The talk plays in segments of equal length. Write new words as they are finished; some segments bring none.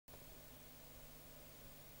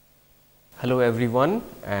Hello everyone,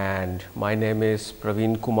 and my name is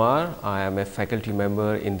Praveen Kumar. I am a faculty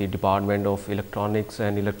member in the Department of Electronics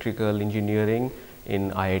and Electrical Engineering in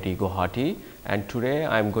IIT Guhawati, and today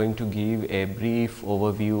I am going to give a brief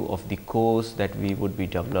overview of the course that we would be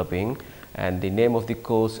developing, and the name of the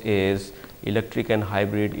course is Electric and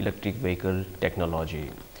Hybrid Electric Vehicle Technology.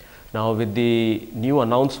 Now, with the new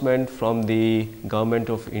announcement from the Government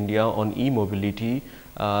of India on e-mobility,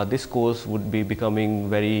 this course would be becoming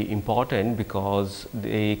very important because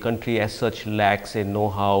the country as such lacks a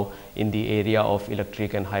know-how in the area of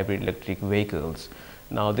electric and hybrid electric vehicles.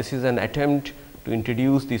 Now, this is an attempt to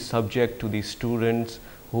introduce the subject to the students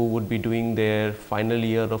who would be doing their final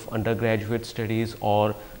year of undergraduate studies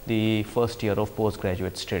or the first year of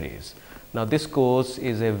postgraduate studies. Now, this course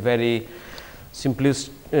is a very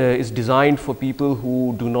simplest is designed for people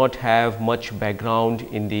who do not have much background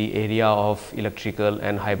in the area of electrical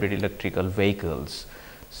and hybrid electrical vehicles.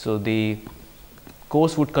 So, the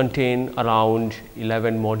course would contain around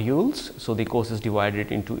 11 modules. So, the course is divided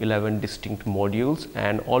into 11 distinct modules,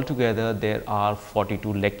 and altogether there are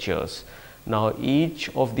 42 lectures. Now,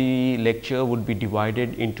 each of the lecture would be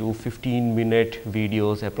divided into 15-minute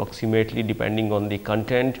videos approximately, depending on the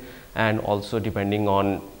content and also depending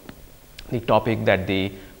on the topic that the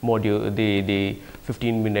module, the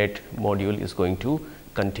 15-minute module is going to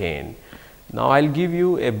contain. Now, I will give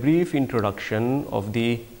you a brief introduction of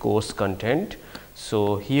the course content.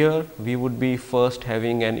 So, here we would be first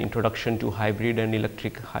having an introduction to hybrid and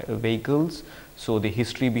electric vehicles. So, the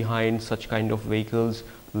history behind such kind of vehicles,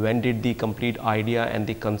 when did the complete idea and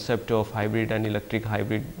the concept of hybrid and electric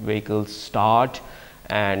hybrid vehicles start,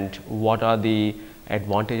 and what are the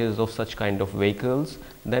advantages of such kind of vehicles.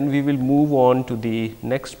 Then we will move on to the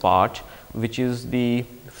next part, which is the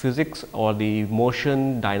physics or the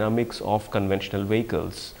motion dynamics of conventional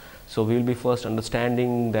vehicles. So, we will be first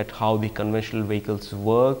understanding that how the conventional vehicles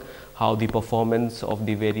work, how the performance of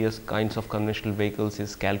the various kinds of conventional vehicles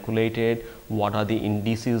is calculated, what are the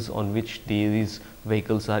indices on which these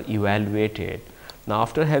vehicles are evaluated. Now,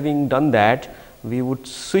 after having done that, we would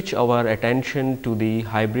switch our attention to the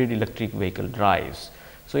hybrid electric vehicle drives.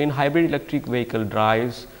 So, in hybrid electric vehicle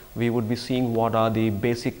drives, we would be seeing what are the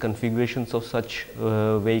basic configurations of such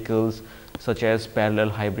vehicles, such as parallel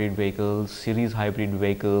hybrid vehicles, series hybrid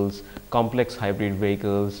vehicles, complex hybrid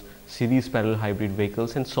vehicles, series parallel hybrid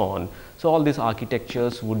vehicles, and so on. So, all these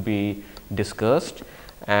architectures would be discussed,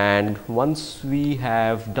 and once we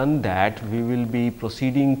have done that, we will be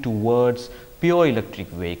proceeding towards pure electric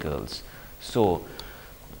vehicles. So,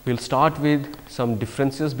 we will start with some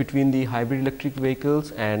differences between the hybrid electric vehicles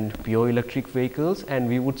and pure electric vehicles, and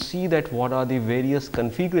we would see that what are the various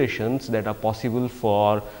configurations that are possible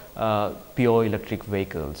for pure electric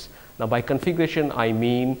vehicles. Now, by configuration I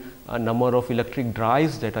mean a number of electric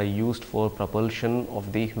drives that are used for propulsion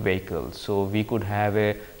of the vehicle. So, we could have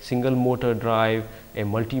a single motor drive, a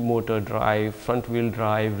multi-motor drive, front wheel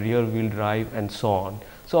drive, rear wheel drive, and so on.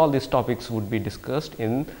 So, all these topics would be discussed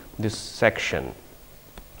in this section.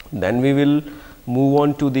 Then we will move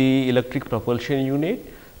on to the electric propulsion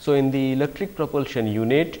unit. So, in the electric propulsion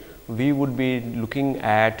unit, we would be looking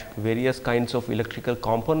at various kinds of electrical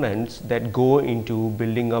components that go into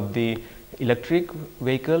building up the electric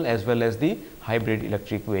vehicle as well as the hybrid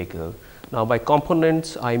electric vehicle. Now, by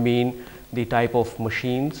components I mean the type of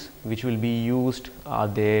machines which will be used, are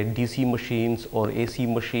they DC machines or AC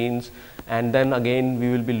machines, and then again we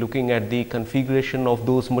will be looking at the configuration of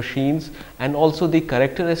those machines and also the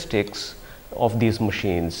characteristics of these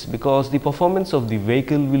machines, because the performance of the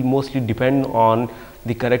vehicle will mostly depend on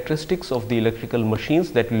the characteristics of the electrical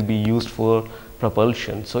machines that will be used for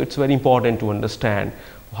propulsion. So, it is very important to understand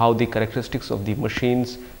how the characteristics of the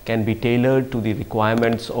machines can be tailored to the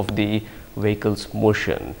requirements of the vehicle's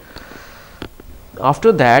motion.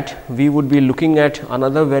 After that, we would be looking at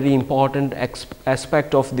another very important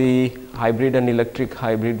aspect of the hybrid and electric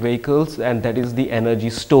hybrid vehicles, and that is the energy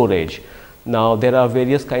storage. Now, there are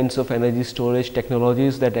various kinds of energy storage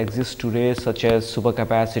technologies that exist today, such as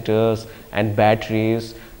supercapacitors and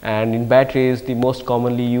batteries, and in batteries the most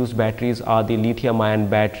commonly used batteries are the lithium ion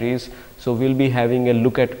batteries. So, we will be having a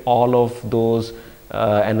look at all of those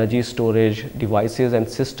energy storage devices and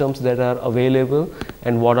systems that are available,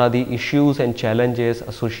 and what are the issues and challenges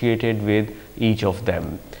associated with each of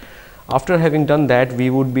them. After having done that, we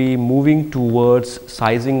would be moving towards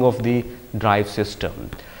sizing of the drive system.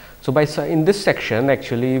 So, in this section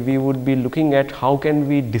actually we would be looking at how can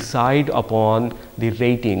we decide upon the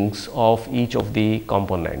ratings of each of the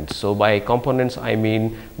components. So, by components I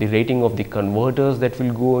mean the rating of the converters that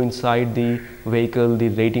will go inside the vehicle, the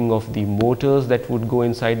rating of the motors that would go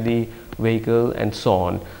inside the vehicle, and so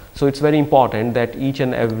on. So, it is very important that each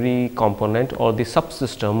and every component or the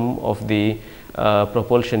subsystem of the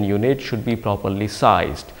propulsion unit should be properly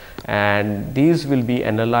sized, and these will be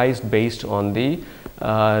analyzed based on the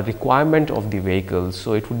requirement of the vehicle.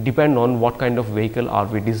 So, it would depend on what kind of vehicle are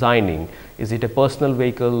we designing. Is it a personal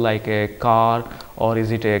vehicle like a car, or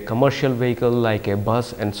is it a commercial vehicle like a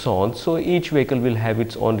bus, and so on. So, each vehicle will have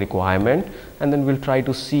its own requirement, and then we will try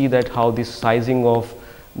to see that how the sizing of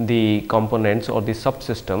the components or the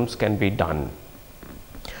subsystems can be done.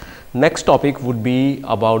 Next topic would be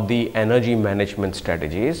about the energy management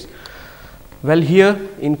strategies. Well, here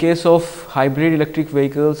in case of hybrid electric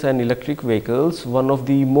vehicles and electric vehicles, one of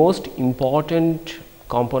the most important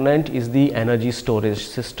component is the energy storage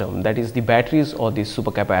system, that is the batteries or the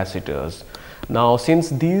supercapacitors. Now, since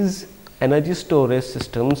these energy storage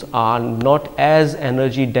systems are not as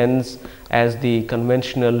energy dense as the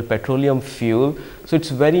conventional petroleum fuel, so it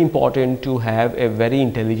is very important to have a very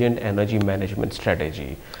intelligent energy management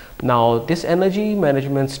strategy. Now, this energy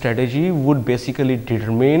management strategy would basically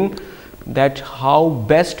determine that how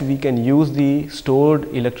best we can use the stored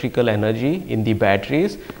electrical energy in the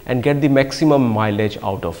batteries and get the maximum mileage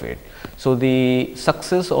out of it. So, the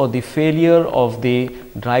success or the failure of the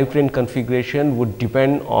drivetrain configuration would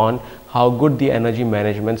depend on how good the energy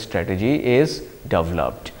management strategy is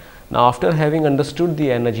developed. Now, after having understood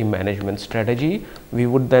the energy management strategy, we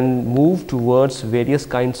would then move towards various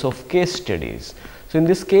kinds of case studies. So, in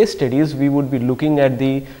this case studies, we would be looking at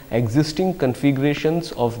the existing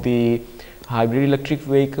configurations of the hybrid electric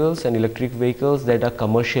vehicles and electric vehicles that are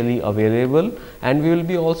commercially available, and we will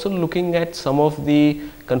be also looking at some of the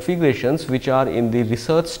configurations which are in the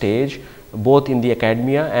research stage, both in the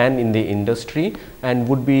academia and in the industry, and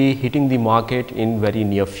would be hitting the market in very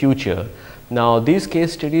near future. Now, these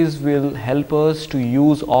case studies will help us to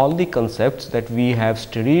use all the concepts that we have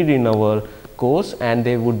studied in our course, and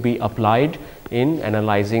they would be applied in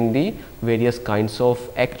analyzing the various kinds of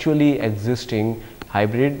actually existing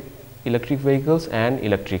hybrid electric vehicles and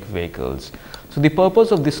electric vehicles. So, the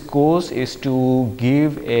purpose of this course is to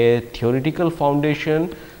give a theoretical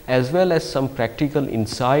foundation as well as some practical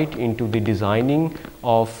insight into the designing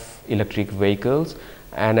of electric vehicles.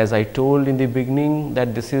 And as I told in the beginning,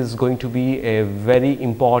 that this is going to be a very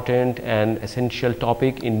important and essential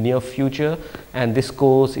topic in near future, and this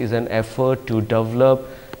course is an effort to develop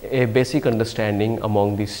a basic understanding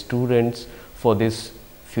among the students for this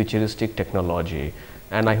futuristic technology.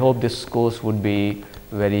 And I hope this course would be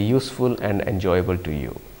very useful and enjoyable to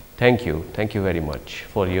you. Thank you very much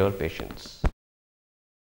for your patience.